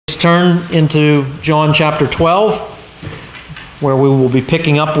turn into John chapter 12, where we will be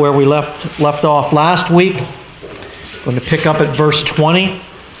picking up where we left off last week. I'm going to pick up at verse 20.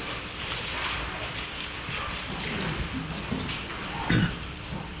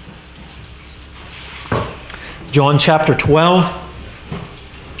 John chapter 12.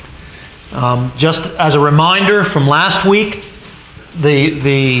 Just as a reminder from last week,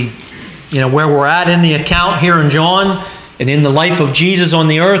 where we're at in the account here in John and in the life of Jesus on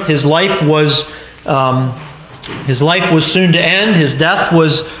the earth, his life was soon to end. His death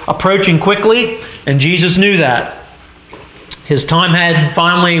was approaching quickly, and Jesus knew that. His time had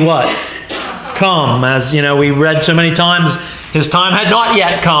finally what? Come. As we read so many times, his time had not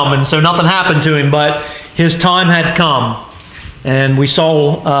yet come, and so nothing happened to him, but his time had come. And we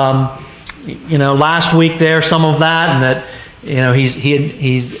saw last week there some of that, and that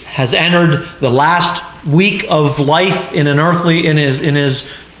he has entered the last week of life in his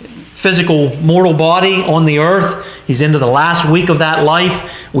physical mortal body on the earth. He's into the last week of that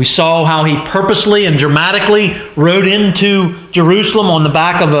life. We saw how he purposely and dramatically rode into Jerusalem on the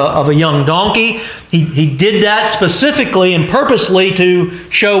back of a young donkey. He did that specifically and purposely to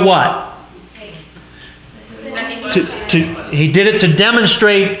show what? He did it to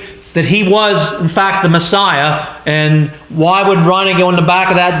demonstrate that he was, in fact, the Messiah. And why would riding on the back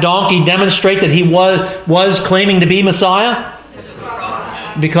of that donkey demonstrate that he was claiming to be Messiah?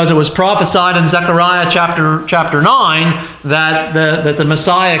 Because it was prophesied in Zechariah chapter 9 that the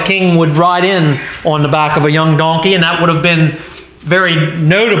Messiah king would ride in on the back of a young donkey, and that would have been very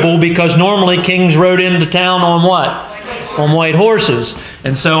notable because normally kings rode into town on what? On white horses.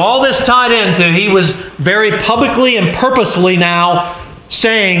 And so all this tied into, he was very publicly and purposely now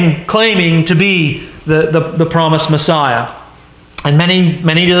claiming to be the promised Messiah. And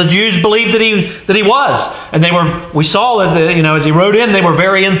many of the Jews believed that he was. And we saw that as he rode in, they were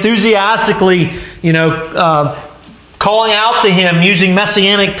very enthusiastically calling out to him using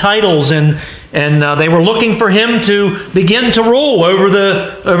messianic titles, and they were looking for him to begin to rule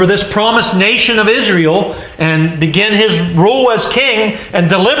over this promised nation of Israel and begin his rule as king and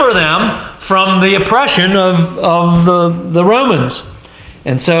deliver them from the oppression of the Romans.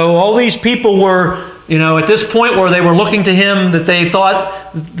 And so all these people were, at this point where they were looking to him, that they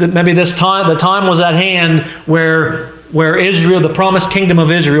thought that maybe the time was at hand where Israel, the promised kingdom of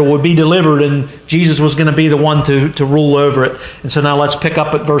Israel, would be delivered, and Jesus was going to be the one to rule over it. And so now let's pick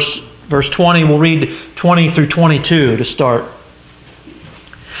up at verse 20. We'll read 20 through 22 to start.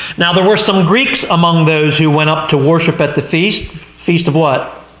 Now there were some Greeks among those who went up to worship at the feast. Feast of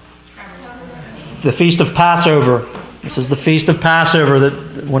what? The feast of Passover. This is the feast of Passover that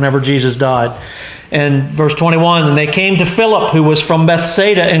whenever Jesus died. And verse 21, and they came to Philip, who was from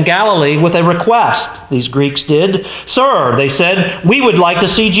Bethsaida in Galilee, with a request. These Greeks did. Sir, they said, we would like to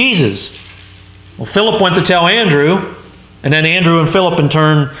see Jesus. Well, Philip went to tell Andrew, and then Andrew and Philip in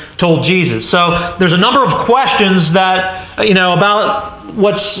turn told Jesus. So there's a number of questions that, about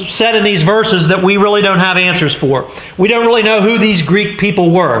what's said in these verses that we really don't have answers for. We don't really know who these Greek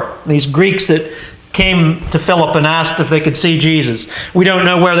people were, these Greeks that came to Philip and asked if they could see Jesus. We don't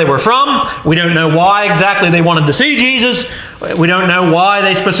know where they were from. We don't know why exactly they wanted to see Jesus. We don't know why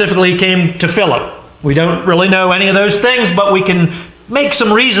they specifically came to Philip. We don't really know any of those things, but we can make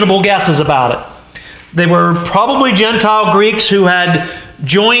some reasonable guesses about it. They were probably Gentile Greeks who had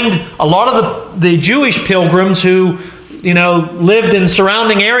joined a lot of the Jewish pilgrims who lived in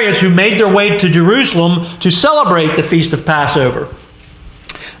surrounding areas, who made their way to Jerusalem to celebrate the Feast of Passover.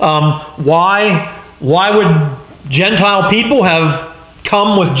 Why would Gentile people have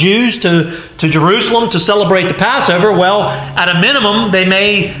come with Jews to Jerusalem to celebrate the Passover? Well, at a minimum,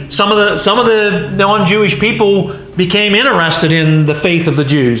 some of the non-Jewish people became interested in the faith of the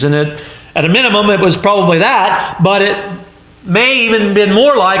Jews, and at a minimum, it was probably that. But it may even been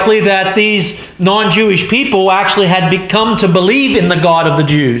more likely that these non-Jewish people actually had come to believe in the God of the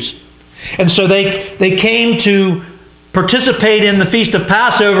Jews, and so they came to participate in the Feast of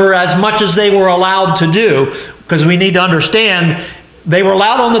Passover as much as they were allowed to do, because we need to understand they were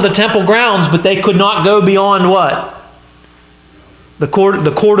allowed onto the temple grounds, but they could not go beyond what? The court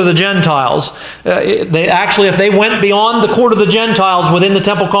of the Gentiles. If they went beyond the court of the Gentiles within the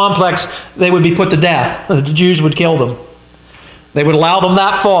temple complex, they would be put to death. The Jews would kill them. They would allow them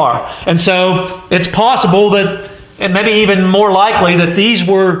that far. And so it's possible that, and maybe even more likely, that these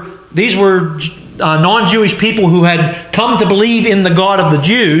were non-Jewish people who had come to believe in the God of the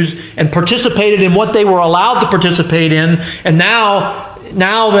Jews and participated in what they were allowed to participate in, and now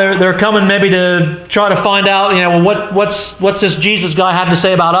they're coming maybe to try to find out, what's this Jesus guy have to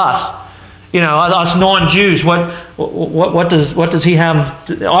say about us? us non-Jews, what does he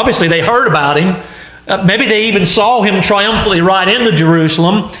have? Obviously, they heard about him. Maybe they even saw him triumphantly ride into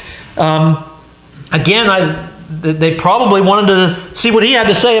Jerusalem. Again, they probably wanted to see what he had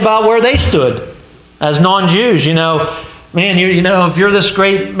to say about where they stood as non-Jews. Man, if you're this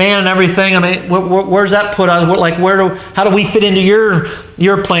great man and everything, I mean, where's that put us? Like, how do we fit into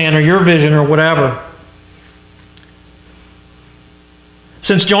your plan or your vision or whatever?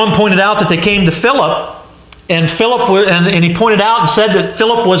 Since John pointed out that they came to Philip, and he pointed out and said that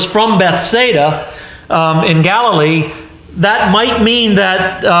Philip was from Bethsaida in Galilee, that might mean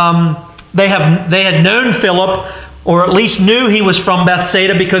that they had known Philip, or at least knew he was from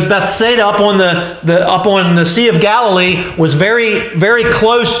Bethsaida, because Bethsaida up on the Sea of Galilee was very, very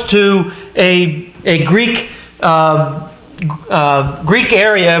close to a Greek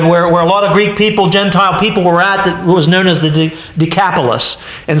area where a lot of Greek people, Gentile people were at, that was known as the Decapolis.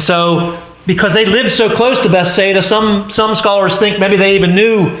 And so, because they lived so close to Bethsaida, some scholars think maybe they even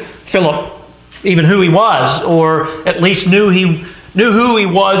knew Philip, even who he was, or at least knew who he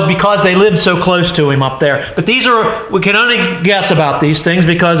was because they lived so close to him up there. But we can only guess about these things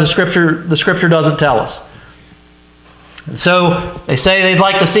because the Scripture doesn't tell us. And so they say they'd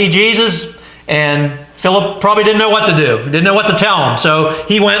like to see Jesus, and Philip probably didn't know what to do. He didn't know what to tell him. So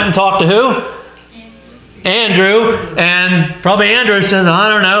he went and talked to who? Andrew. And probably Andrew says, I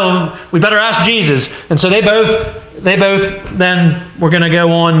don't know, we better ask Jesus. And so they both then were going to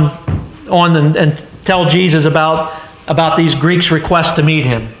go on and tell Jesus about these Greeks' request to meet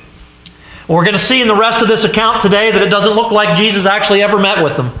him. We're going to see in the rest of this account today that it doesn't look like Jesus actually ever met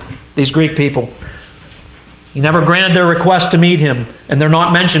with them, these Greek people. He never granted their request to meet him, and they're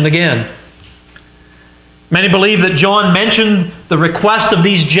not mentioned again. Many believe that John mentioned the request of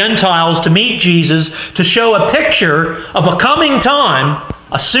these Gentiles to meet Jesus to show a picture of a coming time,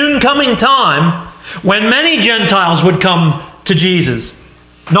 a soon coming time, when many Gentiles would come to Jesus.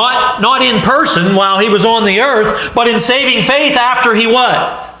 Not in person while he was on the earth, but in saving faith after he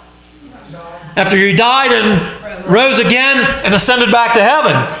what? After he died and rose again and ascended back to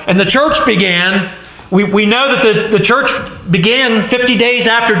heaven. And the church began. We know that the church began 50 days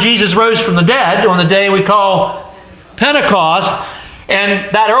after Jesus rose from the dead, on the day we call Pentecost.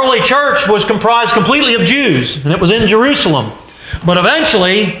 And that early church was comprised completely of Jews, and it was in Jerusalem. But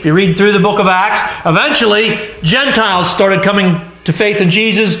eventually, if you read through the book of Acts, eventually Gentiles started coming to faith in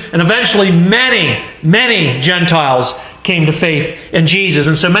Jesus, and eventually many, many Gentiles came to faith in Jesus.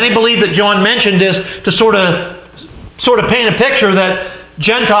 And so many believe that John mentioned this to sort of paint a picture that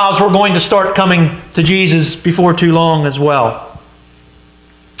Gentiles were going to start coming to Jesus before too long as well.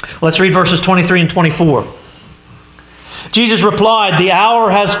 Let's read verses 23 and 24. Jesus replied, "The hour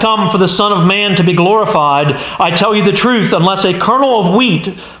has come for the Son of Man to be glorified. I tell you the truth, unless a kernel of wheat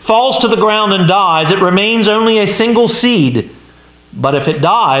falls to the ground and dies, it remains only a single seed. But if it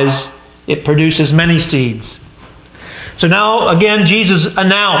dies, it produces many seeds." So now, again, Jesus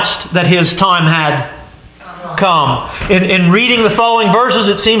announced that his time had come. In reading the following verses,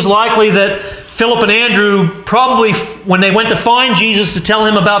 it seems likely that Philip and Andrew probably, when they went to find Jesus to tell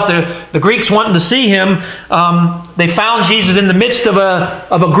him about the Greeks wanting to see him, they found Jesus in the midst of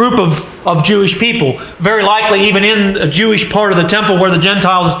a group of Jewish people. Very likely even in a Jewish part of the temple where the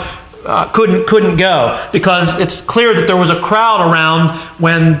Gentiles couldn't go, because it's clear that there was a crowd around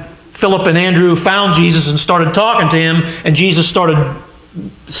when Philip and Andrew found Jesus and started talking to him, and Jesus started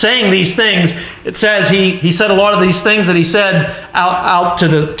saying these things. It says he said a lot of these things that he said out to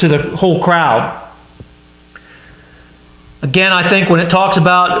the whole crowd. Again, I think when it talks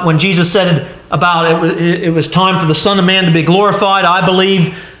about, when Jesus said about it was time for the Son of Man to be glorified, I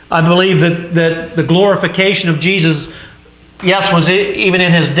believe that the glorification of Jesus, yes, was even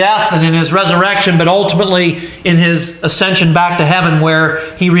in his death and in his resurrection, but ultimately in his ascension back to heaven, where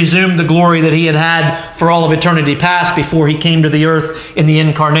he resumed the glory that he had for all of eternity past before he came to the earth in the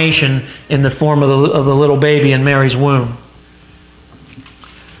incarnation in the form of the little baby in Mary's womb.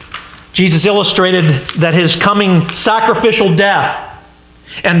 Jesus illustrated that his coming sacrificial death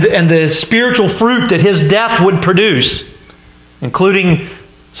and the spiritual fruit that his death would produce, including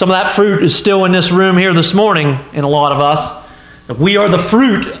some of that fruit is still in this room here this morning in a lot of us. We are the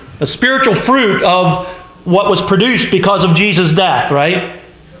fruit, the spiritual fruit of what was produced because of Jesus' death, right?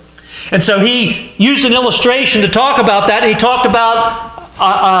 And so he used an illustration to talk about that. He talked about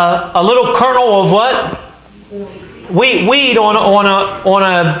a little kernel of what? Weed on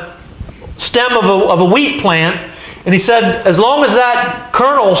a stem of a wheat plant. And he said, as long as that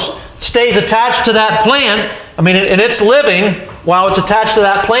kernel stays attached to that plant, I mean, and it's living while it's attached to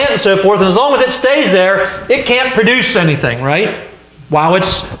that plant and so forth, and as long as it stays there, it can't produce anything, right? while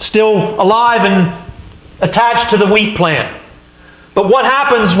it's still alive and attached to the wheat plant. But what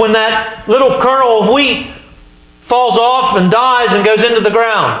happens when that little kernel of wheat falls off and dies and goes into the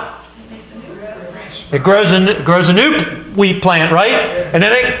ground? It grows a new wheat plant, right? And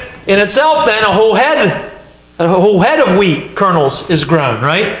then in itself, then a whole head of wheat kernels is grown,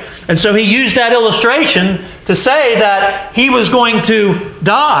 right? And so he used that illustration to say that he was going to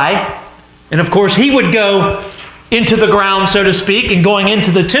die, and of course he would go into the ground, so to speak, and going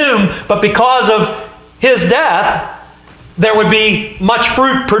into the tomb, but because of his death, there would be much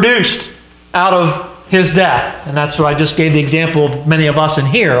fruit produced out of his death. And that's what I just gave the example of. Many of us in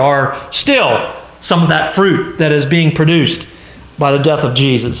here are still some of that fruit that is being produced by the death of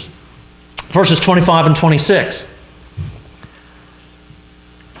Jesus. Verses 25 and 26.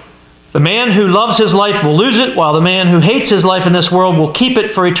 The man who loves his life will lose it, while the man who hates his life in this world will keep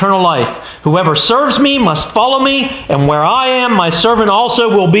it for eternal life. Whoever serves me must follow me, and where I am, my servant also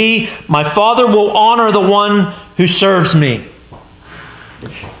will be. My Father will honor the one who serves me.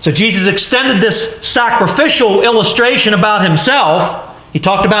 So Jesus extended this sacrificial illustration about himself. He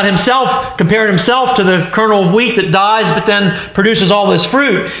talked about himself, compared himself to the kernel of wheat that dies but then produces all this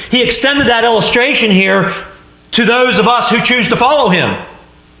fruit. He extended that illustration here to those of us who choose to follow him.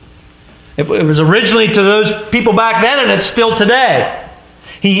 It was originally to those people back then, and it's still today.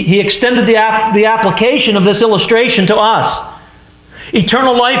 He extended the application of this illustration to us.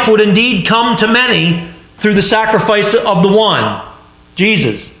 Eternal life would indeed come to many through the sacrifice of the one,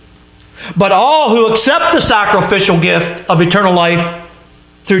 Jesus. But all who accept the sacrificial gift of eternal life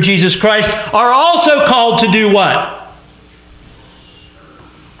through Jesus Christ are also called to do what?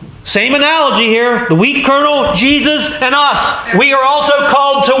 Same analogy here. The wheat kernel, Jesus, and us. We are also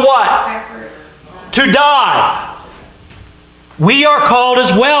called to what? To die. We are called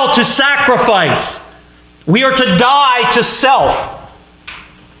as well to sacrifice. We are to die to self.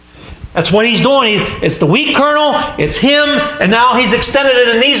 That's what he's doing. It's the wheat kernel, it's him, and now he's extended it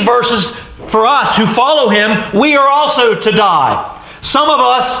in these verses for us who follow him. We are also to die. Some of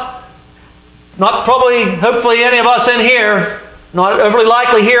us, not probably, hopefully any of us in here, not overly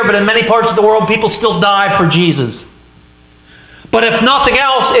likely here, but in many parts of the world, people still die for Jesus. But if nothing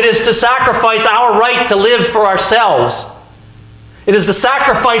else, it is to sacrifice our right to live for ourselves. It is to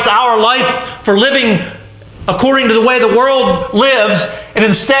sacrifice our life for living according to the way the world lives, and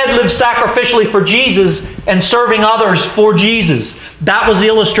instead live sacrificially for Jesus and serving others for Jesus. That was the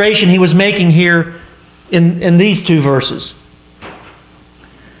illustration he was making here in these two verses.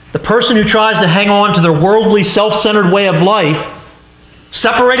 The person who tries to hang on to their worldly, self-centered way of life,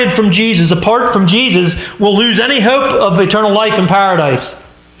 separated from Jesus, apart from Jesus, will lose any hope of eternal life in paradise.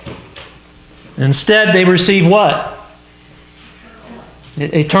 Instead, they receive what?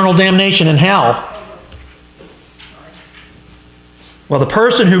 Eternal damnation in hell. Well, the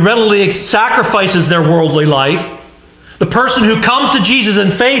person who readily sacrifices their worldly life, the person who comes to Jesus in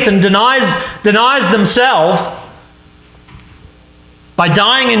faith and denies themselves, by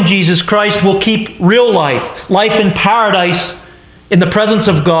dying in Jesus Christ, will keep real life, life in paradise, in the presence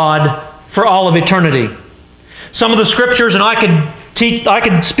of God for all of eternity. Some of the scriptures, and I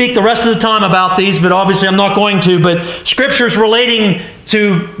could speak the rest of the time about these, but obviously I'm not going to, but scriptures relating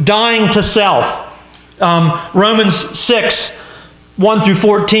to dying to self. Romans 6, 1 through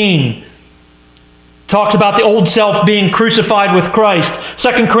 14 talks about the old self being crucified with Christ.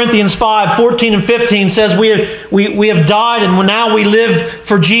 2 Corinthians 5, 14 and 15 says we have died and now we live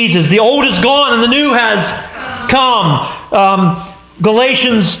for Jesus. The old is gone and the new has come.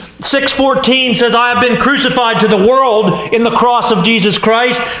 Galatians 6:14 says, I have been crucified to the world in the cross of Jesus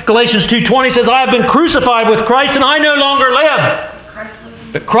Christ. Galatians 2:20 says, I have been crucified with Christ and I no longer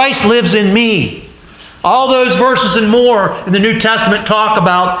live, but Christ lives in me. All those verses and more in the New Testament talk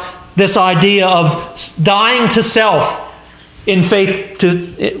about this idea of dying to self in faith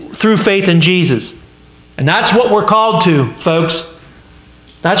through faith in Jesus. And that's what we're called to, folks.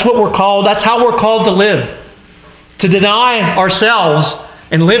 That's what we're called. That's how we're called to live. To deny ourselves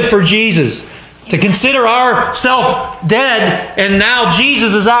and live for Jesus. To consider ourself dead and now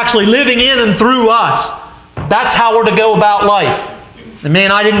Jesus is actually living in and through us. That's how we're to go about life. And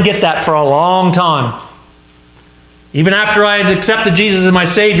man, I didn't get that for a long time. Even after I had accepted Jesus as my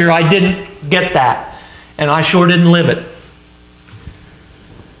Savior, I didn't get that. And I sure didn't live it.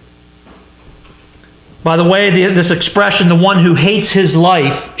 By the way, this expression, the one who hates his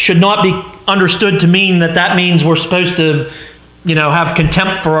life, should not be understood to mean that means we're supposed to, have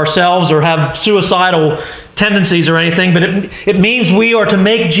contempt for ourselves or have suicidal tendencies or anything, but it means we are to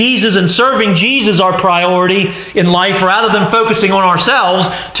make Jesus and serving Jesus our priority in life rather than focusing on ourselves,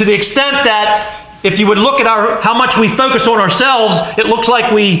 to the extent that if you would look at how much we focus on ourselves, it looks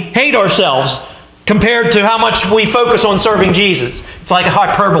like we hate ourselves compared to how much we focus on serving Jesus. It's like a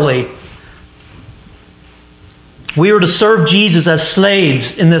hyperbole. We are to serve Jesus as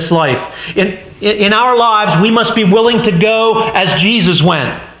slaves in this life. In our lives, we must be willing to go as Jesus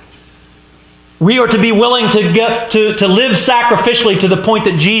went. We are to be willing to live sacrificially to the point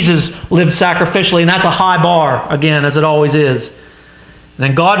that Jesus lived sacrificially, and that's a high bar, again, as it always is. And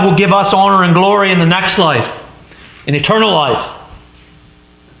then God will give us honor and glory in the next life, in eternal life.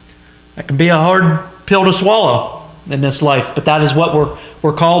 That can be a hard pill to swallow in this life, but that is what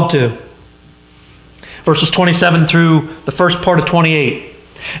we're called to. Verses 27 through the first part of 28.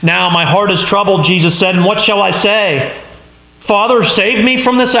 Now my heart is troubled, Jesus said, and what shall I say? Father, save me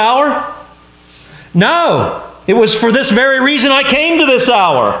from this hour? No, it was for this very reason I came to this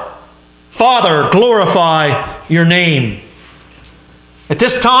hour. Father, glorify your name. At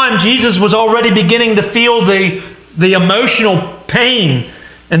this time, Jesus was already beginning to feel the emotional pain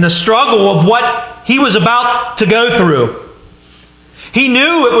and the struggle of what he was about to go through. He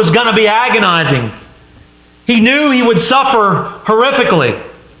knew it was going to be agonizing. He knew he would suffer horrifically,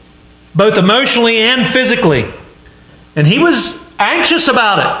 both emotionally and physically. And he was anxious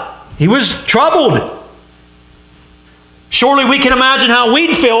about it. He was troubled. Surely we can imagine how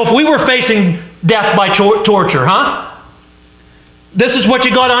we'd feel if we were facing death by torture, huh? This is what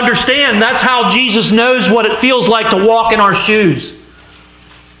you got to understand. That's how Jesus knows what it feels like to walk in our shoes.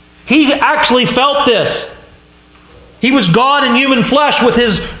 He actually felt this. He was God in human flesh with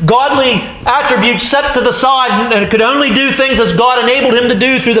his godly attributes set to the side and could only do things as God enabled him to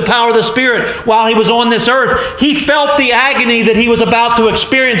do through the power of the Spirit while he was on this earth. He felt the agony that he was about to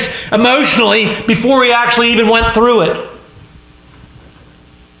experience emotionally before he actually even went through it.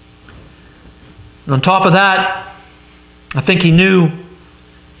 And on top of that, I think he knew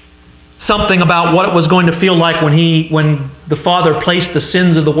something about what it was going to feel like when the Father placed the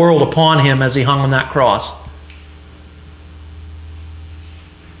sins of the world upon him as he hung on that cross.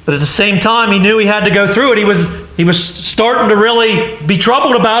 But at the same time, he knew he had to go through it. He was starting to really be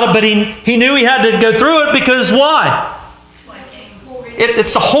troubled about it, but he knew he had to go through it because why?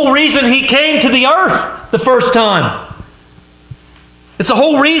 It's the whole reason he came to the earth the first time. It's the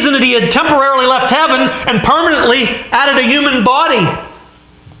whole reason that he had temporarily left heaven and permanently added a human body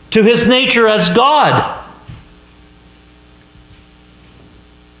to his nature as God.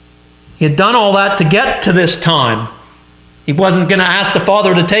 He had done all that to get to this time. He wasn't going to ask the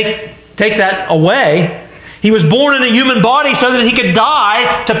Father to take that away. He was born in a human body so that he could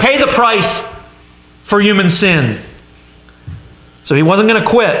die to pay the price for human sin. So he wasn't going to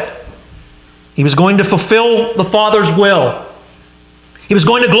quit. He was going to fulfill the Father's will. He was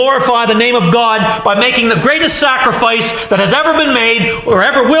going to glorify the name of God by making the greatest sacrifice that has ever been made, or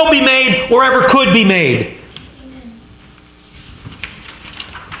ever will be made, or ever could be made.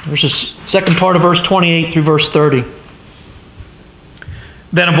 There's this second part of verse 28 through verse 30.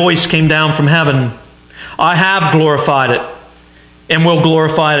 Then a voice came down from heaven. I have glorified it, and will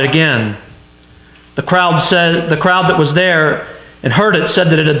glorify it again. The crowd that was there and heard it said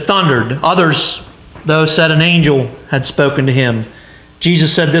that it had thundered. Others, though, said an angel had spoken to him.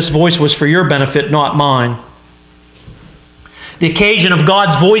 Jesus said, this voice was for your benefit, not mine. The occasion of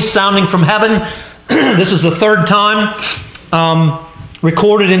God's voice sounding from heaven, this is the third time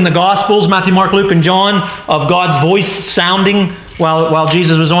recorded in the Gospels, Matthew, Mark, Luke, and John, of God's voice sounding while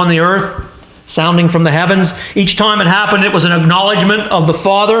Jesus was on the earth, sounding from the heavens. Each time it happened, it was an acknowledgement of the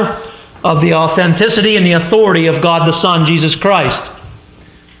Father, of the authenticity and the authority of God the Son, Jesus Christ,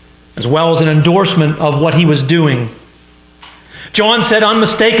 as well as an endorsement of what he was doing. John said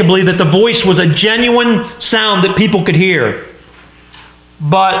unmistakably that the voice was a genuine sound that people could hear.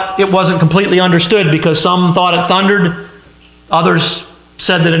 But it wasn't completely understood because some thought it thundered. Others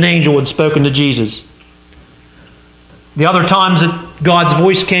said that an angel had spoken to Jesus. The other times that God's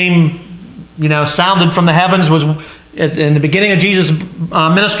voice came, sounded from the heavens was in the beginning of Jesus'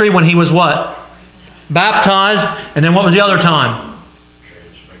 ministry when he was what? Baptized. And then what was the other time?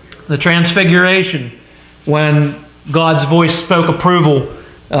 The Transfiguration, when God's voice spoke approval.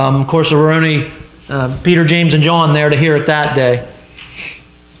 Of course, there were only Peter, James, and John there to hear it that day.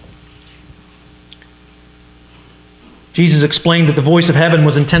 Jesus explained that the voice of heaven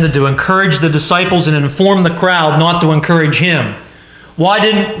was intended to encourage the disciples and inform the crowd, not to encourage him. Why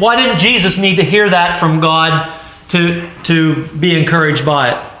didn't Jesus need to hear that from God to be encouraged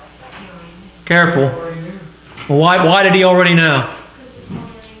by it? Careful. Well, why did he already know?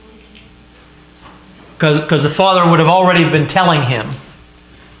 Because the Father would have already been telling him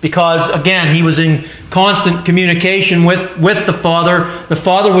because, again, he was in constant communication with the Father. The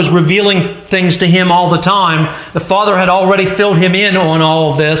Father was revealing things to him all the time. The Father had already filled him in on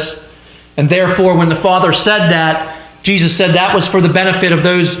all of this. And therefore, when the Father said that, Jesus said that was for the benefit of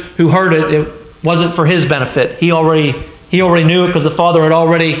those who heard it. It wasn't for his benefit. He already knew it because the Father had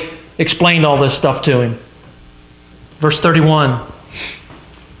already explained all this stuff to him. Verse 31.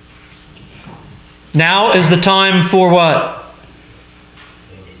 Now is the time for what?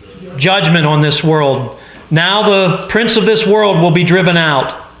 Judgment on this world. Now the prince of this world will be driven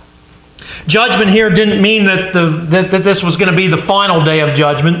out. Judgment here didn't mean that this was going to be the final day of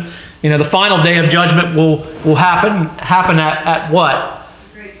judgment. You know, the final day of judgment will happen at what?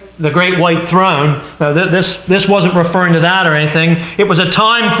 The great white throne. Now, this wasn't referring to that or anything. It was a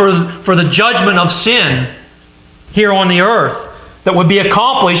time for the judgment of sin here on the earth that would be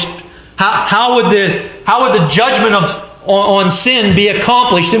accomplished. How would the judgment on sin be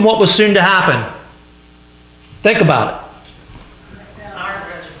accomplished in what was soon to happen? Think about it.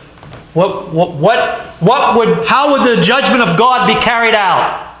 How would the judgment of God be carried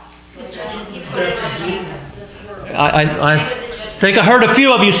out? I think I heard a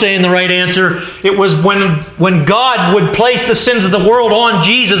few of you saying the right answer. It was when God would place the sins of the world on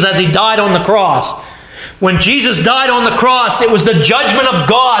Jesus as he died on the cross. When Jesus died on the cross, it was the judgment of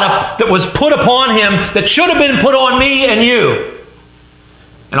God that was put upon him that should have been put on me and you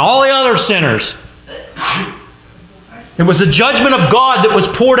and all the other sinners. It was the judgment of God that was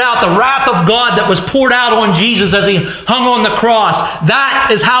poured out, the wrath of God that was poured out on Jesus as he hung on the cross. That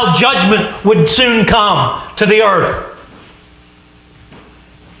is how judgment would soon come to the earth.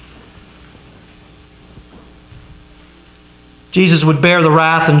 Jesus would bear the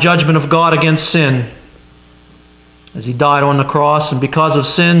wrath and judgment of God against sin as he died on the cross, and because of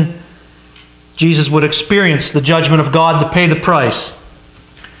sin, Jesus would experience the judgment of God to pay the price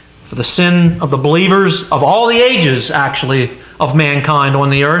for the sin of the believers of all the ages, actually, of mankind on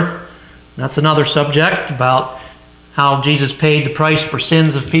the earth. That's another subject about how Jesus paid the price for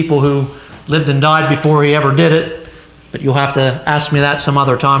sins of people who lived and died before he ever did it. But you'll have to ask me that some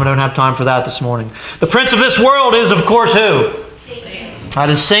other time. I don't have time for that this morning. The prince of this world is, of course, who? Satan. That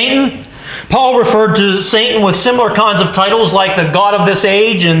is Satan. Paul referred to Satan with similar kinds of titles like the god of this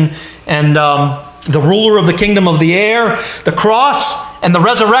age and the ruler of the kingdom of the air. The cross and the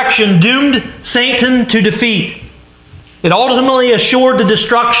resurrection doomed Satan to defeat. It ultimately assured the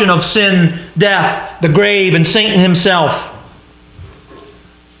destruction of sin, death, the grave, and Satan himself.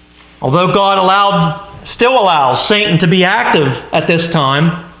 Although God still allows Satan to be active at this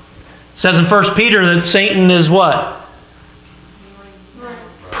time, it says in 1 Peter that Satan is what?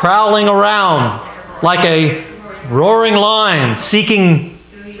 Prowling around like a roaring lion, seeking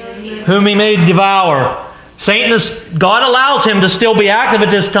whom he may devour. God allows him to still be active at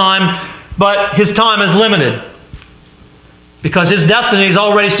this time, but his time is limited. Because his destiny is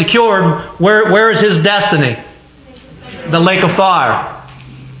already secured. Where is his destiny? The lake of fire.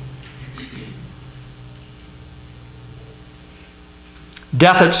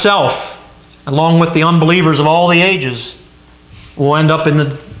 Death itself, along with the unbelievers of all the ages, will end up in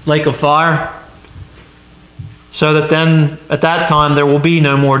the lake of fire. So that then, at that time, there will be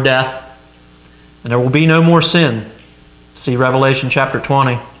no more death. And there will be no more sin. See Revelation chapter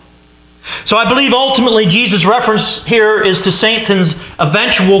 20. So I believe ultimately Jesus' reference here is to Satan's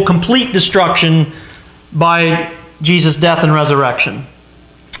eventual complete destruction by Jesus' death and resurrection.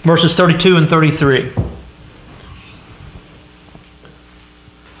 Verses 32 and 33.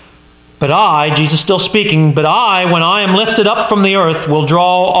 But I, Jesus still speaking, but I, when I am lifted up from the earth, will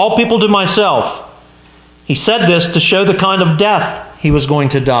draw all people to myself. He said this to show the kind of death he was going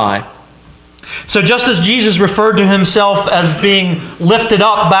to die. So just as Jesus referred to himself as being lifted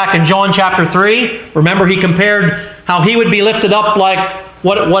up back in John chapter 3, remember he compared how he would be lifted up like,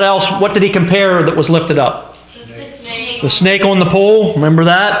 what else? What did he compare that was lifted up? The snake on the pole, remember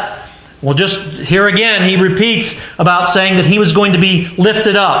that? Well, just here again, he repeats about saying that he was going to be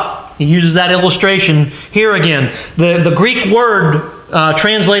lifted up. He uses that illustration here again. The Greek word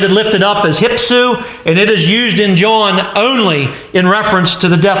translated lifted up as hypsu, and it is used in John only in reference to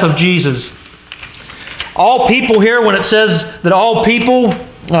the death of Jesus. All people here, when it says that all people,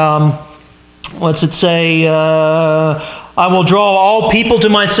 what's it say? I will draw all people to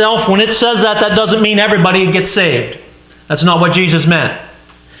myself. When it says that, that doesn't mean everybody gets saved. That's not what Jesus meant.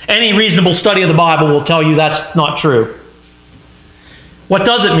 Any reasonable study of the Bible will tell you that's not true. What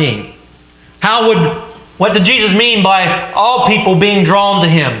does it mean? What did Jesus mean by all people being drawn to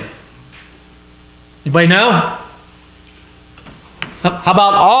him? Anybody know? How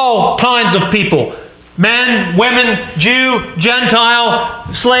about all kinds of people Men, women, Jew,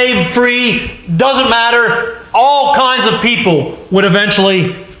 Gentile, slave, free, doesn't matter. All kinds of people would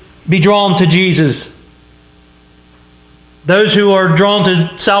eventually be drawn to Jesus. Those who are drawn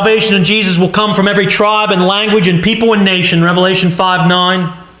to salvation in Jesus will come from every tribe and language and people and nation, Revelation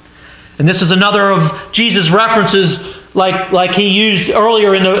 5:9. And this is another of Jesus' references like he used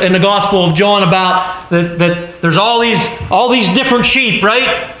earlier in the Gospel of John about that there's all these different sheep,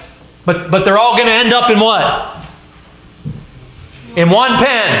 right? But they're all going to end up in what? In one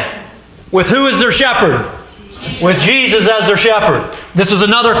pen. With who as their shepherd? With Jesus as their shepherd. This is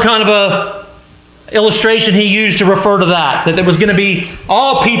another kind of a illustration he used to refer to that there was going to be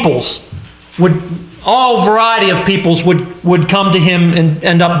all peoples, all variety of peoples would come to him and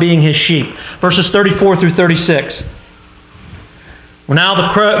end up being his sheep. Verses 34 through 36. Well, now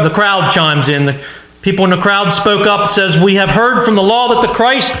the crowd chimes in. The people in the crowd spoke up and says, "We have heard from the law that the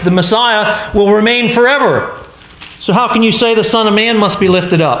Christ, the Messiah, will remain forever. So how can you say the Son of Man must be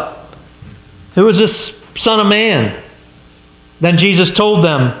lifted up? Who is this Son of Man?" Then Jesus told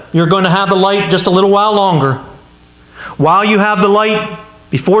them, "You're going to have the light just a little while longer. While you have the light,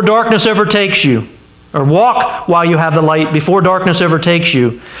 before darkness overtakes you, or walk while you have the light, before darkness overtakes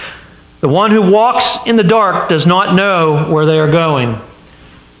you. The one who walks in the dark does not know where they are going.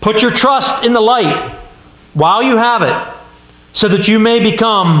 Put your trust in the light while you have it, so that you may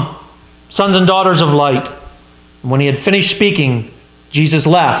become sons and daughters of light." And when he had finished speaking, Jesus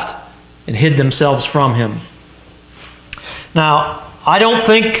left and hid themselves from him. Now, I don't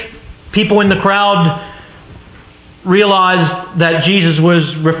think people in the crowd realized that Jesus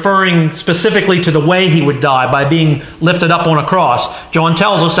was referring specifically to the way he would die, by being lifted up on a cross. John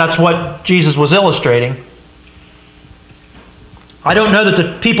tells us that's what Jesus was illustrating. I don't know that the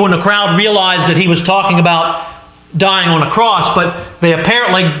people in the crowd realized that he was talking about dying on a cross, but they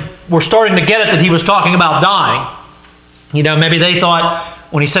apparently were starting to get it that he was talking about dying. You know, maybe they thought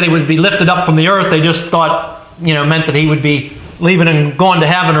when he said he would be lifted up from the earth, they just thought, meant that he would be leaving and going to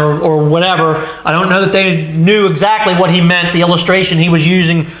heaven or whatever. I don't know that they knew exactly what he meant, the illustration he was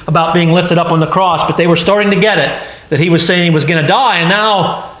using about being lifted up on the cross, but they were starting to get it, that he was saying he was going to die, and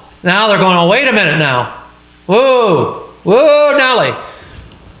now they're going, "Oh, wait a minute now. Whoa, Nelly."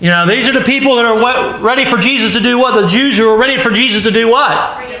 These are the people that are ready for Jesus to do what? The Jews who are ready for Jesus to do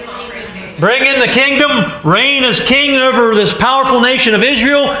what? Bring in the kingdom, reign as king over this powerful nation of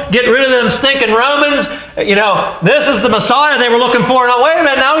Israel, get rid of them stinking Romans. This is the Messiah they were looking for. Now, wait a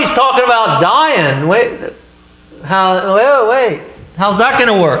minute, now he's talking about dying. Wait, how's that going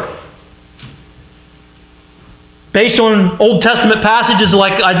to work? Based on Old Testament passages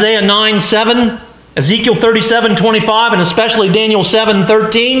like Isaiah 9:7, Ezekiel 37:25, and especially Daniel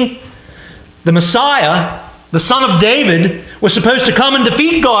 7:13, the Messiah, the Son of David, was supposed to come and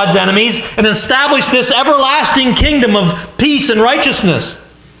defeat God's enemies and establish this everlasting kingdom of peace and righteousness.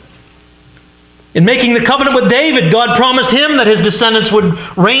 In making the covenant with David, God promised him that his descendants would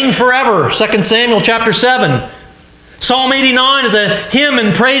reign forever. 2 Samuel chapter 7. Psalm 89 is a hymn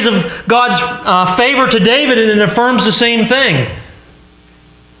in praise of God's favor to David, and it affirms the same thing.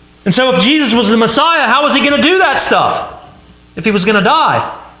 And so if Jesus was the Messiah, how was he going to do that stuff if he was going to die?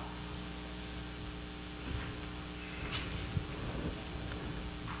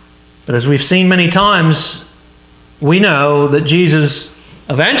 But as we've seen many times, we know that Jesus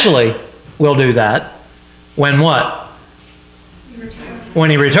eventually will do that. When what? When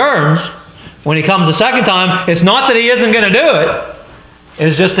he returns. When he comes a second time. It's not that he isn't going to do it.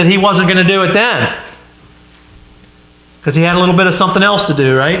 It's just that he wasn't going to do it then. Because he had a little bit of something else to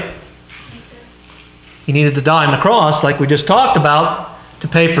do, right? He needed to die on the cross, like we just talked about, to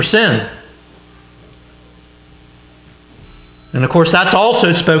pay for sin. And of course, that's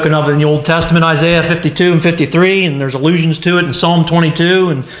also spoken of in the Old Testament, Isaiah 52 and 53, and there's allusions to it in Psalm 22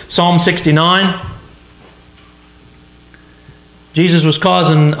 and Psalm 69. Jesus was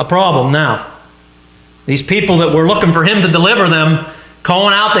causing a problem now. These people that were looking for him to deliver them,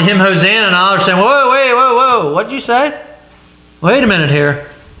 calling out to him, Hosanna, and now they're saying, whoa, what did you say? Wait a minute here.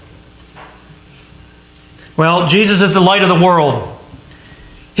 Well, Jesus is the light of the world.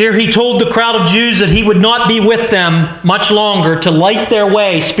 Here he told the crowd of Jews that he would not be with them much longer to light their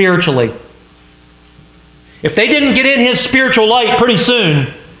way spiritually. If they didn't get in his spiritual light pretty soon,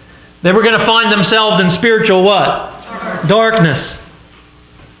 they were going to find themselves in spiritual what? Darkness.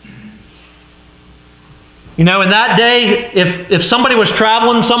 In that day, if somebody was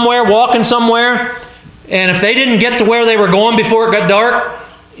traveling somewhere, walking somewhere, and if they didn't get to where they were going before it got dark,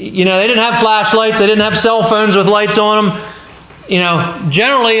 they didn't have flashlights, they didn't have cell phones with lights on them.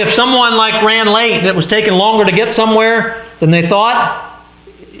 Generally, if someone ran late and it was taking longer to get somewhere than they thought,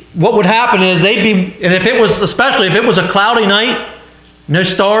 what would happen is they'd be, and if it was, especially if it was a cloudy night, no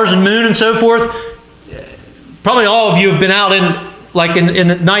stars and moon and so forth, probably all of you have been out in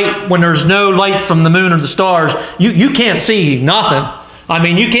the night when there's no light from the moon or the stars. You can't see nothing. I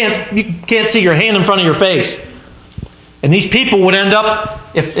mean, you can't see your hand in front of your face. And these people would end up,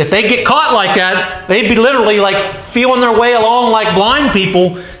 if they get caught like that, they'd be literally like feeling their way along like blind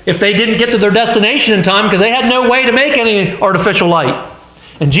people if they didn't get to their destination in time because they had no way to make any artificial light.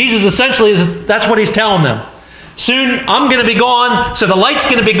 And Jesus essentially that's what he's telling them. Soon I'm going to be gone, so the light's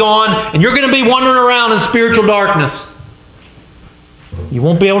going to be gone, and you're going to be wandering around in spiritual darkness. You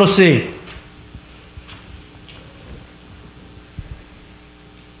won't be able to see.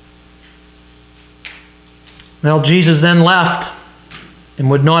 Well, Jesus then left and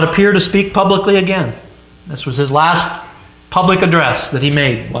would not appear to speak publicly again. This was his last public address that he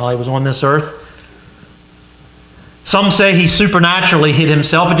made while he was on this earth. Some say he supernaturally hid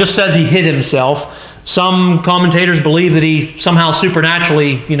himself. It just says he hid himself. Some commentators believe that he somehow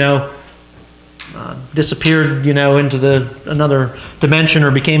supernaturally, disappeared, into another dimension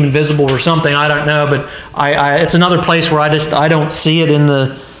or became invisible or something. I don't know, but it's another place where I don't see it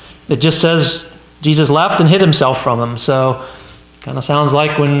it just says Jesus left and hid himself from them. So it kind of sounds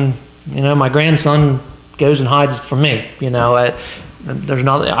like when, my grandson goes and hides from me. I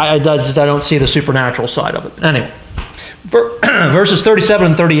don't see the supernatural side of it. Anyway, verses 37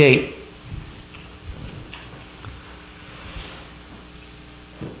 and 38.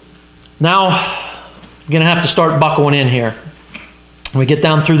 Now, I'm going to have to start buckling in here. When we get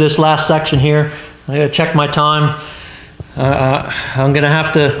down through this last section here, I got to check my time. I'm going to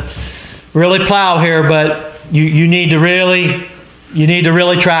have to really plow here, but you need to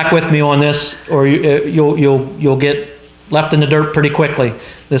really track with me on this, or you'll get left in the dirt pretty quickly.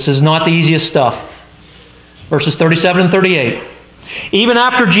 This is not the easiest stuff. Verses 37 and 38. Even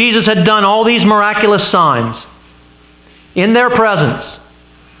after Jesus had done all these miraculous signs in their presence,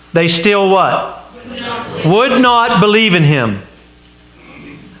 they still what? Would not believe in him.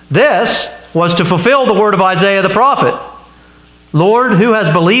 This was to fulfill the word of Isaiah the prophet. Lord, who has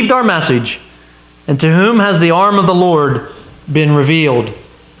believed our message, and to whom has the arm of the Lord been revealed?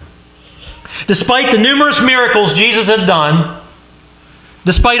 Despite the numerous miracles Jesus had done,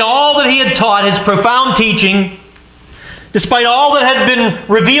 despite all that he had taught, his profound teaching, despite all that had been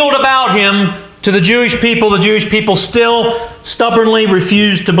revealed about him to the Jewish people still stubbornly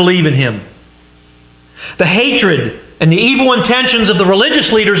refused to believe in him. The hatred and the evil intentions of the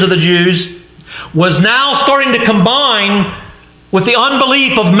religious leaders of the Jews was now starting to combine with the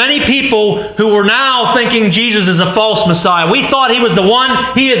unbelief of many people who were now thinking Jesus is a false Messiah. We thought he was the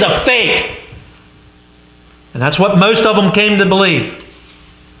one. He is a fake. And that's what most of them came to believe.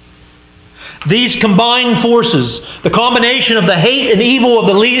 These combined forces, the combination of the hate and evil of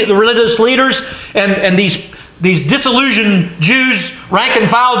the religious leaders and these disillusioned Jews, rank and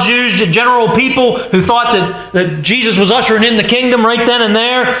file Jews, general people who thought that Jesus was ushering in the kingdom right then and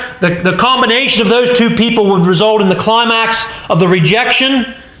there, the combination of those two people would result in the climax of the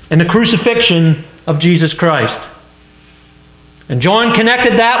rejection and the crucifixion of Jesus Christ. And John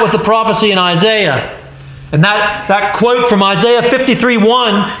connected that with the prophecy in Isaiah. And that quote from Isaiah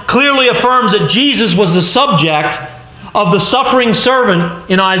 53:1 clearly affirms that Jesus was the subject of the suffering servant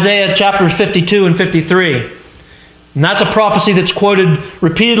in Isaiah chapters 52 and 53. And that's a prophecy that's quoted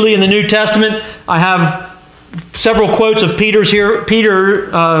repeatedly in the New Testament. I have several quotes of Peter's here. Peter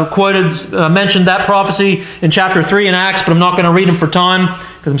mentioned that prophecy in chapter 3 in Acts, but I'm not going to read them for time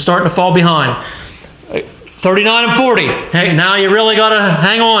because I'm starting to fall behind. 39 and 40. Hey, now you really got to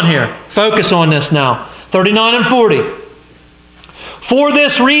hang on here. Focus on this now. 39 and 40. For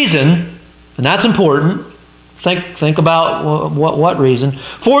this reason, and that's important. Think about what reason.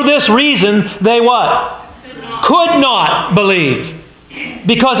 For this reason, they what? Could not believe.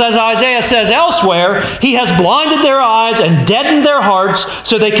 Because as Isaiah says elsewhere, he has blinded their eyes and deadened their hearts,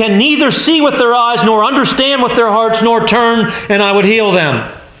 so they can neither see with their eyes, nor understand with their hearts, nor turn, and I would heal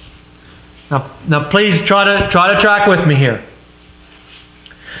them. Now please try to track with me here.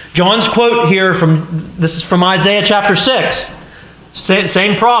 John's quote here this is from Isaiah chapter 6.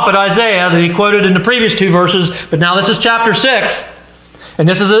 Same prophet Isaiah that he quoted in the previous two verses, but now this is chapter 6. And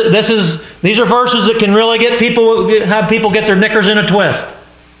these are verses that can really have people get their knickers in a twist.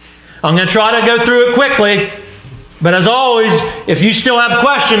 I'm going to try to go through it quickly, but as always, if you still have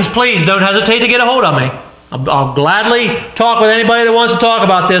questions, please don't hesitate to get a hold of me. I'll gladly talk with anybody that wants to talk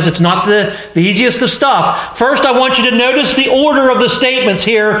about this. It's not the easiest of stuff. First, I want you to notice the order of the statements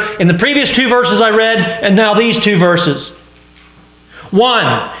here in the previous two verses I read and now these two verses.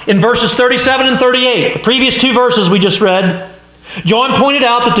 1, in verses 37 and 38, the previous two verses we just read, John pointed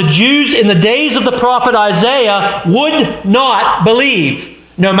out that the Jews in the days of the prophet Isaiah would not believe,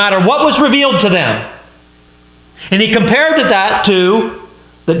 no matter what was revealed to them. And he compared that to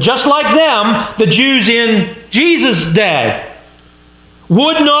that just like them, the Jews in Jesus' day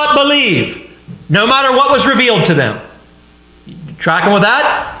would not believe, no matter what was revealed to them. Tracking with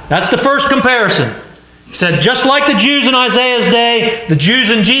that? That's the first comparison. He said, just like the Jews in Isaiah's day, the Jews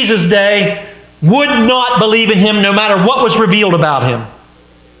in Jesus' day would not believe in him no matter what was revealed about him.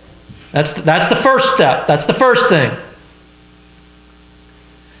 That's the first step. That's the first thing.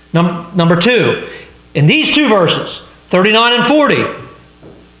 Number two, in these two verses, 39 and 40,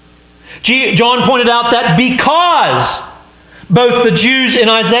 John pointed out that because both the Jews in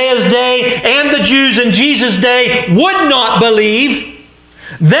Isaiah's day and the Jews in Jesus' day would not believe,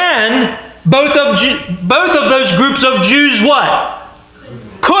 then both of those groups of Jews what?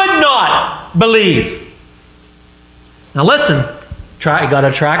 Could not believe. Now listen, you got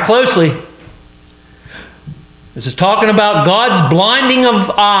to track closely. This is talking about God's blinding of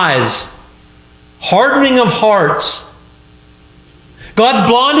eyes, hardening of hearts. God's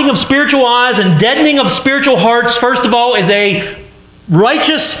blinding of spiritual eyes and deadening of spiritual hearts, first of all, is a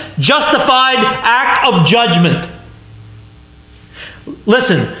righteous, justified act of judgment.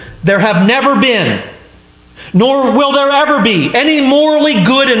 Listen, there have never been, nor will there ever be, any morally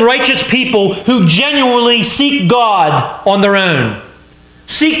good and righteous people who genuinely seek God on their own,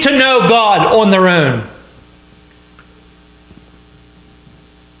 seek to know God on their own,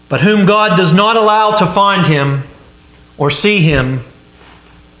 but whom God does not allow to find Him or see Him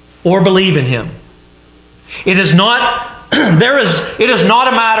or believe in Him. It is not it is not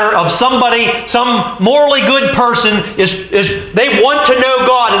a matter of somebody, some morally good person they want to know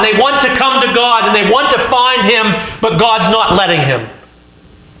God and they want to come to God and they want to find Him, but God's not letting him.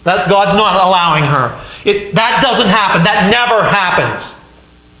 That God's not allowing her. That doesn't happen. That never happens.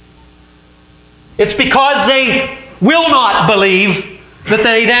 It's because they will not believe that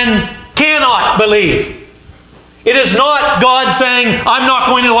they then cannot believe. It is not God saying, I'm not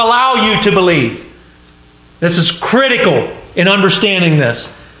going to allow you to believe. This is critical in understanding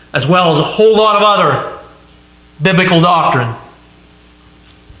this, as well as a whole lot of other biblical doctrine.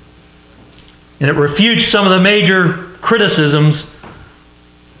 And it refutes some of the major criticisms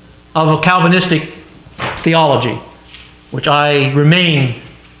of a Calvinistic theology, which I remain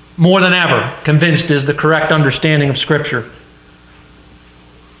more than ever convinced is the correct understanding of Scripture.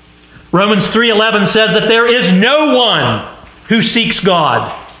 Romans 3:11 says that there is no one who seeks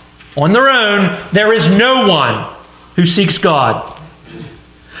God. On their own, there is no one who seeks God.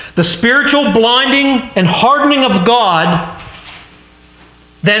 The spiritual blinding and hardening of God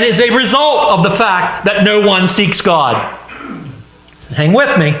then is a result of the fact that no one seeks God. Hang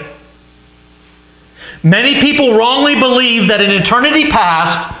with me. Many people wrongly believe that in eternity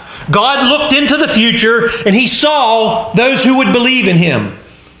past, God looked into the future and He saw those who would believe in Him.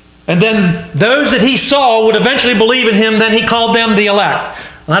 And then those that He saw would eventually believe in Him, then He called them the elect.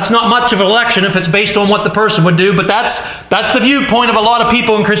 Well, that's not much of an election if it's based on what the person would do, but that's the viewpoint of a lot of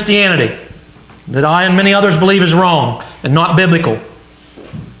people in Christianity that I and many others believe is wrong and not biblical.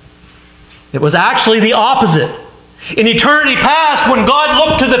 It was actually the opposite. In eternity past, when God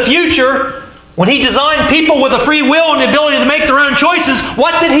looked to the future, when He designed people with a free will and the ability to make their own choices,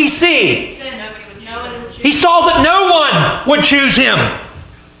 what did He see? He saw that no one would choose Him.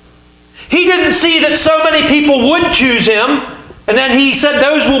 He didn't see that so many people would choose Him, and then He said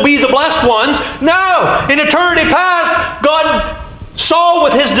those will be the blessed ones. No! In eternity past, God saw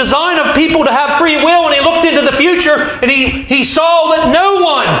with His design of people to have free will, and He looked into the future, and He saw that no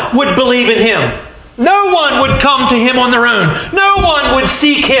one would believe in Him. No one would come to Him on their own. No one would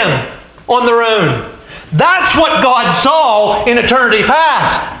seek Him on their own. That's what God saw in eternity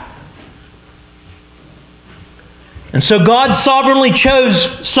past. And so God sovereignly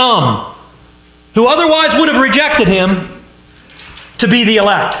chose some who otherwise would have rejected Him to be the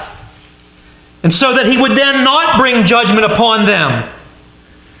elect. And so that He would then not bring judgment upon them.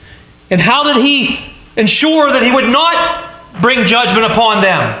 And how did He ensure that He would not bring judgment upon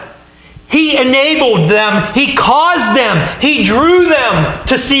them? He enabled them, He caused them, He drew them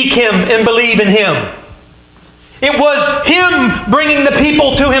to seek Him and believe in Him. It was Him bringing the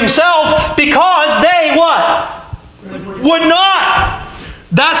people to Himself because they what? Would not.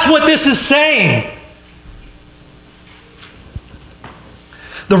 That's what this is saying.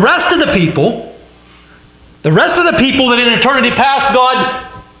 The rest of the people that in eternity past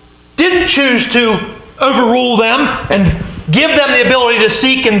God didn't choose to overrule them and give them the ability to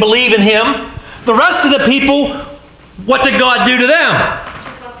seek and believe in Him, the rest of the people, what did God do to them?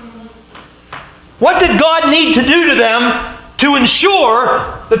 What did God need to do to them to ensure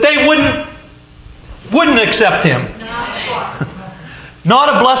that they wouldn't accept him.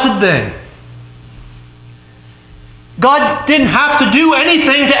 Not a blessed thing. God didn't have to do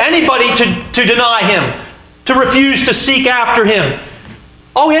anything to anybody to deny him, to refuse to seek after him.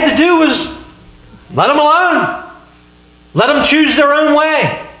 All he had to do was let them alone. Let them choose their own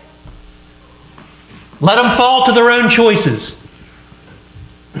way. Let them fall to their own choices.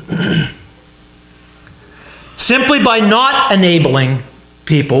 Simply by not enabling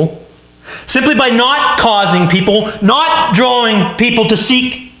people, simply by not causing people, not drawing people to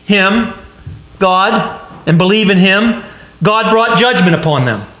seek him, God, and believe in him, God brought judgment upon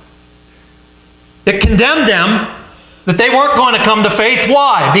them. It condemned them that they weren't going to come to faith.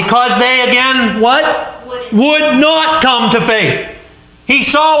 Why? Because they, again, what? Would not come to faith. He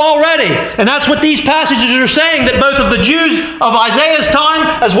saw already. And that's what these passages are saying, that both of the Jews of Isaiah's time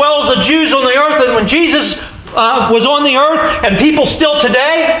as well as the Jews on the earth, and when Jesus was on the earth, and people still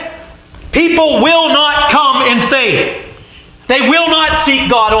today, people will not come in faith. They will not seek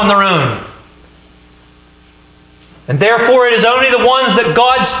God on their own. And therefore it is only the ones that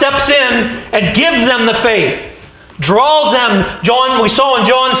God steps in and gives them the faith, draws them. We saw in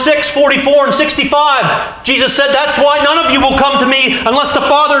John 6, 44 and 65, Jesus said, that's why none of you will come to me unless the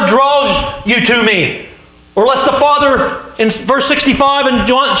Father draws you to me. Or unless the Father, in verse 65 in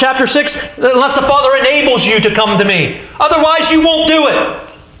John chapter 6, unless the Father enables you to come to me. Otherwise you won't do it.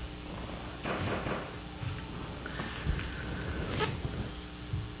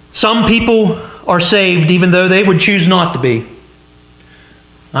 Some people are saved even though they would choose not to be.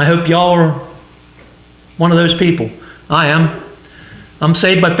 I hope y'all are one of those people. I am. I'm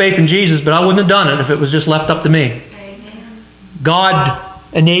saved by faith in Jesus, but I wouldn't have done it if it was just left up to me. Amen. God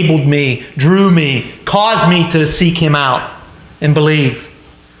enabled me, drew me, caused me to seek him out and believe.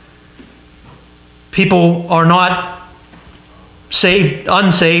 People are not saved,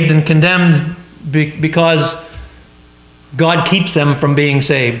 unsaved, and condemned because God keeps them from being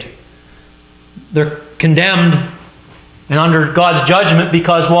saved. They're condemned and under God's judgment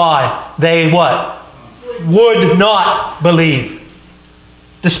because why? They what? Would not believe.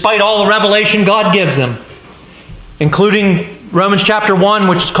 Despite all the revelation God gives them. Including Romans chapter 1,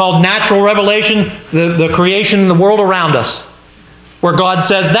 which is called natural revelation, the creation in the world around us. Where God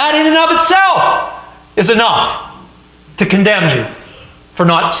says that in and of itself is enough to condemn you for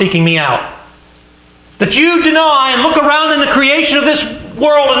not seeking me out. That you deny and look around in the creation of this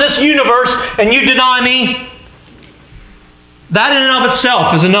world and this universe and you deny me, that in and of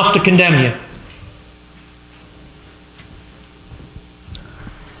itself is enough to condemn you.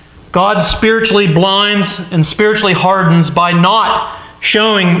 God spiritually blinds and spiritually hardens by not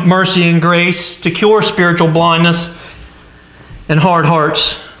showing mercy and grace to cure spiritual blindness and hard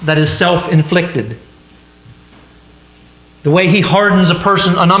hearts that is self-inflicted. The way he hardens a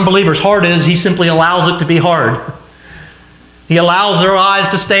person, an unbeliever's heart is, he simply allows it to be hard. He allows their eyes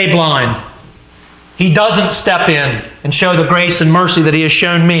to stay blind. He doesn't step in and show the grace and mercy that he has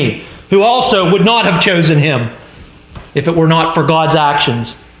shown me, who also would not have chosen him if it were not for God's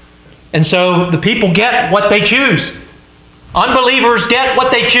actions. And so the people get what they choose. Unbelievers get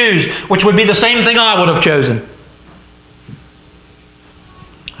what they choose, which would be the same thing I would have chosen.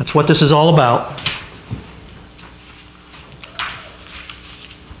 That's what this is all about.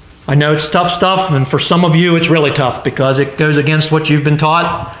 I know it's tough stuff, and for some of you it's really tough because it goes against what you've been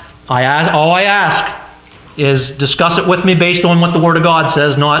taught. All I ask is discuss it with me based on what the Word of God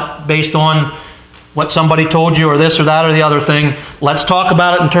says, not based on what somebody told you or this or that or the other thing. Let's talk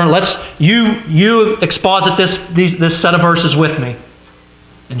about it in turn. You exposit this set of verses with me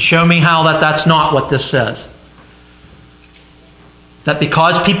and show me how that's not what this says. That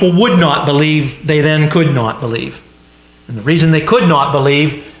because people would not believe, they then could not believe. And the reason they could not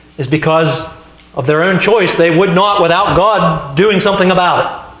believe is because of their own choice. They would not without God doing something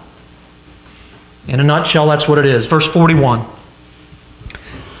about it. In a nutshell, that's what it is. Verse 41.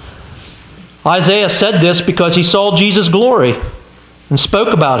 Isaiah said this because he saw Jesus' glory and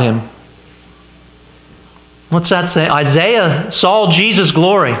spoke about him. What's that say? Isaiah saw Jesus'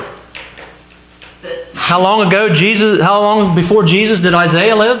 glory. How long before Jesus did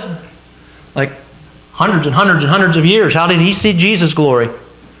Isaiah live? Like hundreds and hundreds and hundreds of years. How did he see Jesus' glory?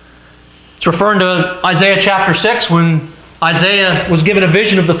 It's referring to Isaiah chapter 6 when Isaiah was given a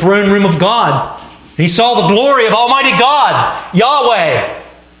vision of the throne room of God. He saw the glory of Almighty God, Yahweh.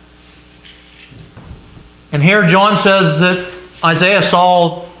 And here John says that Isaiah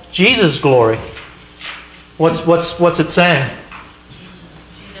saw Jesus' glory. What's it saying?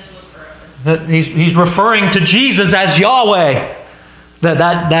 Jesus was forever. That he's referring to Jesus as Yahweh.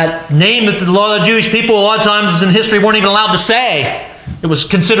 That name that a lot of Jewish people, a lot of times in history, weren't even allowed to say. It was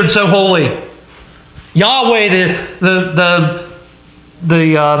considered so holy. Yahweh, the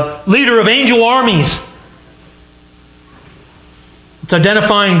leader of angel armies. It's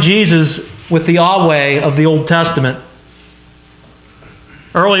identifying Jesus with the Yahweh of the Old Testament.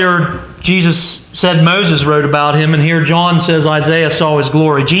 Earlier, Jesus said Moses wrote about him, and here John says Isaiah saw his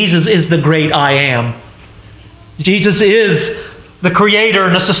glory. Jesus is the great I am. Jesus is the creator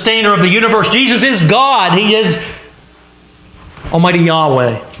and the sustainer of the universe. Jesus is God. He is Almighty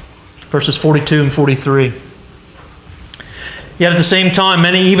Yahweh. Verses 42 and 43. Yet at the same time,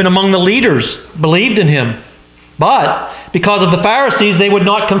 many even among the leaders believed in him. But because of the Pharisees, they would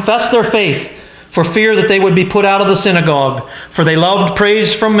not confess their faith for fear that they would be put out of the synagogue. For they loved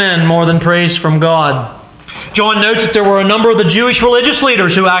praise from men more than praise from God. John notes that there were a number of the Jewish religious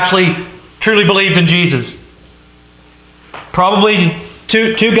leaders who actually truly believed in Jesus. Probably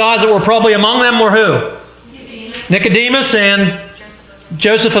two guys that were probably among them were who? Nicodemus and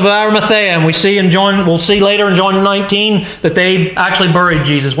Joseph of Arimathea. And we'll see later in John 19 that they actually buried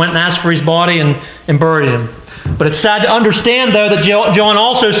Jesus, went and asked for his body and buried him. But it's sad to understand, though, that John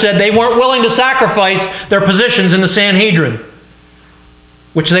also said they weren't willing to sacrifice their positions in the Sanhedrin,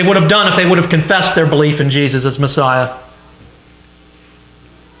 which they would have done if they would have confessed their belief in Jesus as Messiah.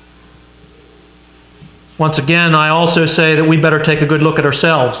 Once again, I also say that we better take a good look at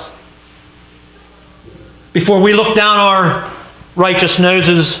ourselves. Before we look down our righteous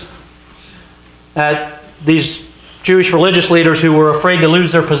noses at these Jewish religious leaders who were afraid to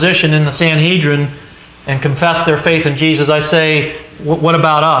lose their position in the Sanhedrin and confess their faith in Jesus, I say, what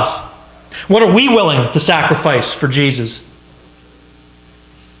about us? What are we willing to sacrifice for Jesus?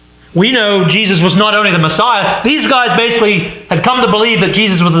 We know Jesus was not only the Messiah. These guys basically had come to believe that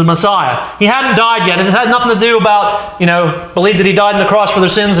Jesus was the Messiah. He hadn't died yet. It had nothing to do about, believe that he died on the cross for their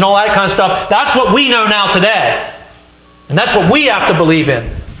sins and all that kind of stuff. That's what we know now today. And that's what we have to believe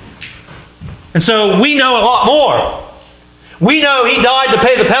in. And so we know a lot more. We know he died to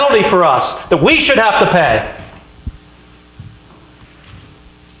pay the penalty for us that we should have to pay.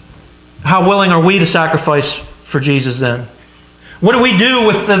 How willing are we to sacrifice for Jesus then? What do we do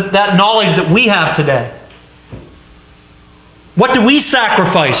with that knowledge that we have today? What do we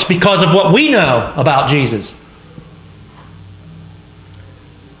sacrifice because of what we know about Jesus?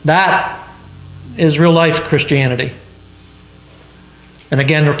 That is real life Christianity. And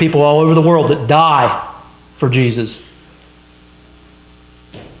again, there are people all over the world that die for Jesus.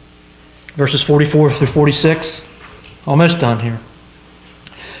 Verses 44 through 46. Almost done here.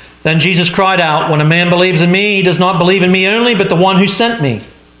 Then Jesus cried out, "When a man believes in me, he does not believe in me only, but the one who sent me.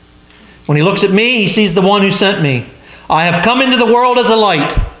 When he looks at me, he sees the one who sent me. I have come into the world as a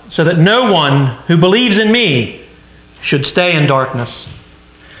light, so that no one who believes in me should stay in darkness."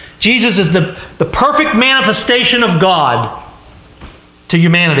 Jesus is the perfect manifestation of God to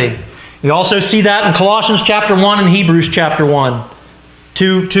humanity. We also see that in Colossians chapter 1 and Hebrews chapter 1.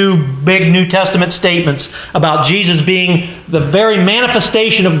 Two big New Testament statements about Jesus being the very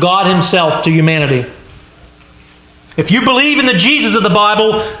manifestation of God himself to humanity. If you believe in the Jesus of the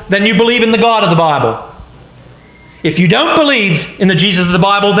Bible, then you believe in the God of the Bible. If you don't believe in the Jesus of the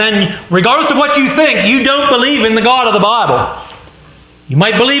Bible, then regardless of what you think, you don't believe in the God of the Bible. You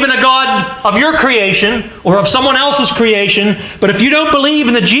might believe in a God of your creation or of someone else's creation, but if you don't believe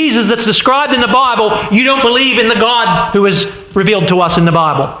in the Jesus that's described in the Bible, you don't believe in the God who is revealed to us in the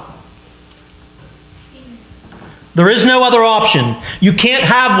Bible. There is no other option. You can't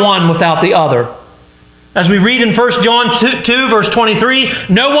have one without the other. As we read in 1 John 2, verse 23,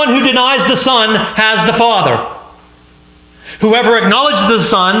 no one who denies the Son has the Father. Whoever acknowledges the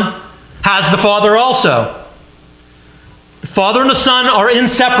Son has the Father also. The Father and the Son are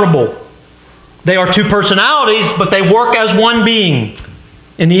inseparable. They are two personalities, but they work as one being.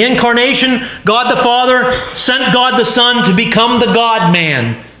 In the incarnation, God the Father sent God the Son to become the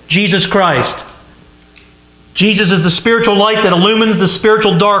God-man, Jesus Christ. Jesus is the spiritual light that illumines the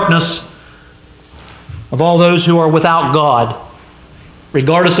spiritual darkness of all those who are without God,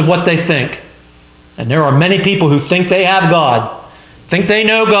 regardless of what they think. And there are many people who think they have God, think they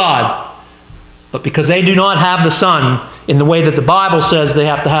know God, but because they do not have the Son in the way that the Bible says they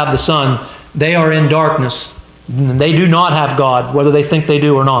have to have the Son, they are in darkness. And they do not have God, whether they think they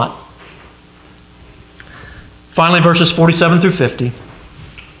do or not. Finally, verses 47 through 50.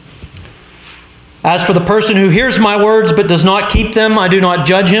 As for the person who hears my words but does not keep them, I do not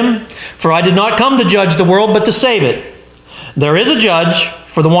judge him, for I did not come to judge the world but to save it. There is a judge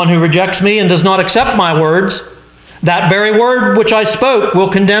for the one who rejects me and does not accept my words. That very word which I spoke will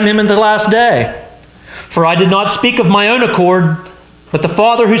condemn him in the last day. For I did not speak of my own accord, But the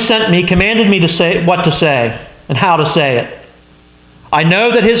Father who sent me commanded me to say what to say and how to say it. I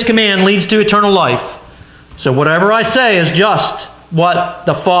know that his command leads to eternal life. So whatever I say is just what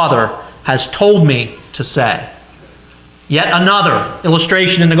the Father has told me to say. Yet another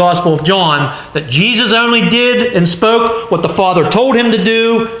illustration in the Gospel of John that Jesus only did and spoke what the Father told him to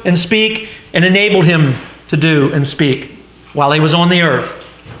do and speak and enabled him to do and speak while he was on the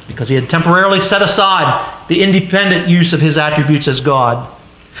earth, because he had temporarily set aside the independent use of his attributes as God.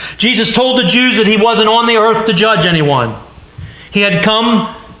 Jesus told the Jews that he wasn't on the earth to judge anyone. He had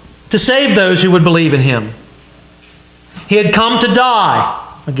come to save those who would believe in him. He had come to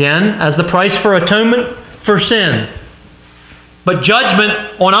die, again, as the price for atonement for sin. But judgment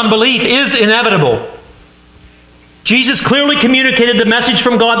on unbelief is inevitable. Jesus clearly communicated the message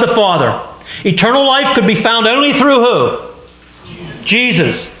from God the Father. Eternal life could be found only through who?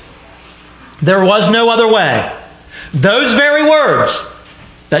 Jesus. There was no other way. Those very words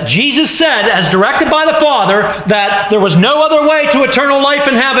that Jesus said, as directed by the Father, that there was no other way to eternal life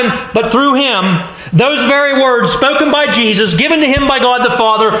in heaven but through him, those very words spoken by Jesus, given to him by God the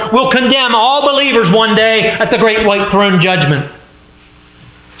Father, will condemn all believers one day at the great white throne judgment.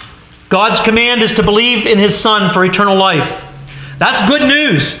 God's command is to believe in his Son for eternal life. That's good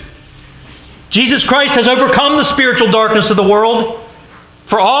news. Jesus Christ has overcome the spiritual darkness of the world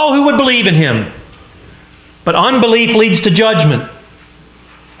for all who would believe in him. But unbelief leads to judgment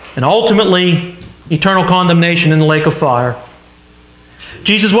and ultimately eternal condemnation in the lake of fire.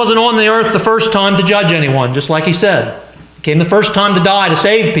 Jesus wasn't on the earth the first time to judge anyone, just like he said. He came the first time to die, to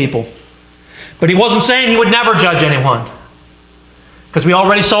save people. But he wasn't saying he would never judge anyone. Because we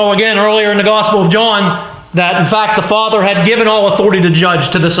already saw again earlier in the Gospel of John that in fact the Father had given all authority to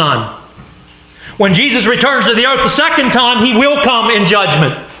judge to the Son. When Jesus returns to the earth the second time, he will come in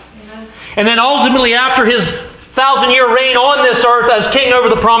judgment. And then ultimately after his 1,000-year reign on this earth as king over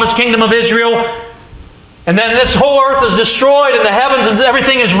the promised kingdom of Israel, and then this whole earth is destroyed and the heavens and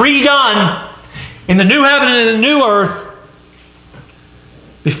everything is redone in the new heaven and the new earth,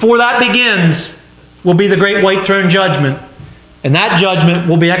 before that begins will be the great white throne judgment. And that judgment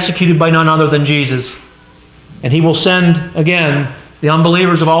will be executed by none other than Jesus. And he will send, again, the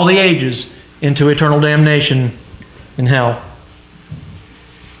unbelievers of all the ages into eternal damnation in hell.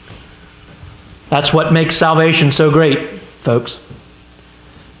 That's what makes salvation so great, folks.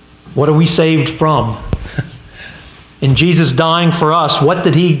 What are we saved from? In Jesus dying for us, what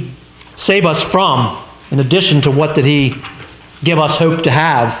did he save us from? In addition to what did he give us hope to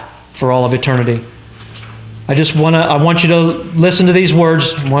have for all of eternity? I want you to listen to these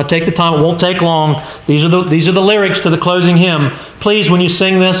words. I want to take the time. It won't take long. These are the lyrics to the closing hymn. Please, when you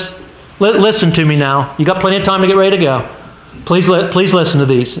sing this, listen to me now. You got plenty of time to get ready to go. Please listen to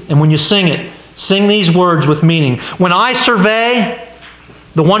these. And when you sing it, sing these words with meaning. When I survey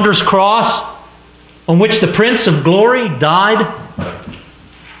the wondrous cross on which the Prince of Glory died,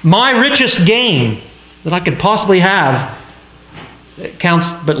 my richest gain that I could possibly have counts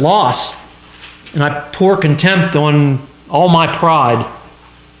but loss. And I pour contempt on all my pride.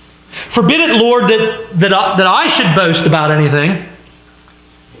 Forbid it, Lord, that I should boast about anything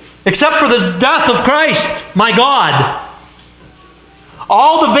except for the death of Christ, my God.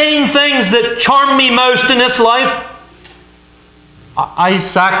 All the vain things that charm me most in this life, I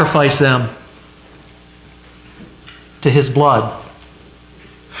sacrifice them to his blood.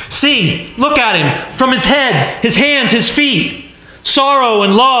 See, look at him. From his head, his hands, his feet, sorrow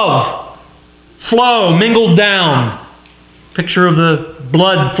and love flow, mingled down. Picture of the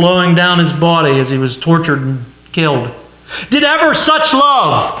blood flowing down his body as he was tortured and killed. Did ever such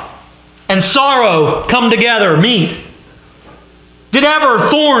love and sorrow come together, meet? Did ever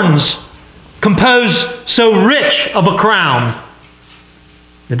thorns compose so rich of a crown?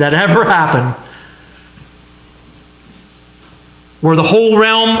 Did that ever happen? Were the whole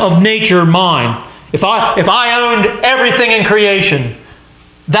realm of nature mine? If I owned everything in creation,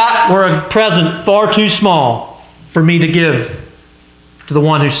 that were a present far too small for me to give to the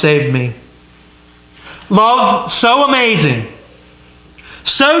one who saved me. Love so amazing,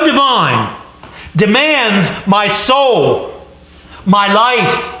 so divine, demands my soul, my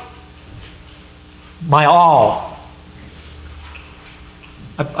life, my all.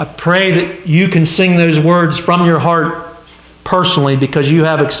 I pray that you can sing those words from your heart personally because you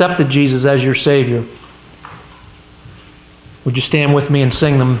have accepted Jesus as your Savior. Would you stand with me and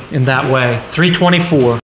sing them in that way? 324.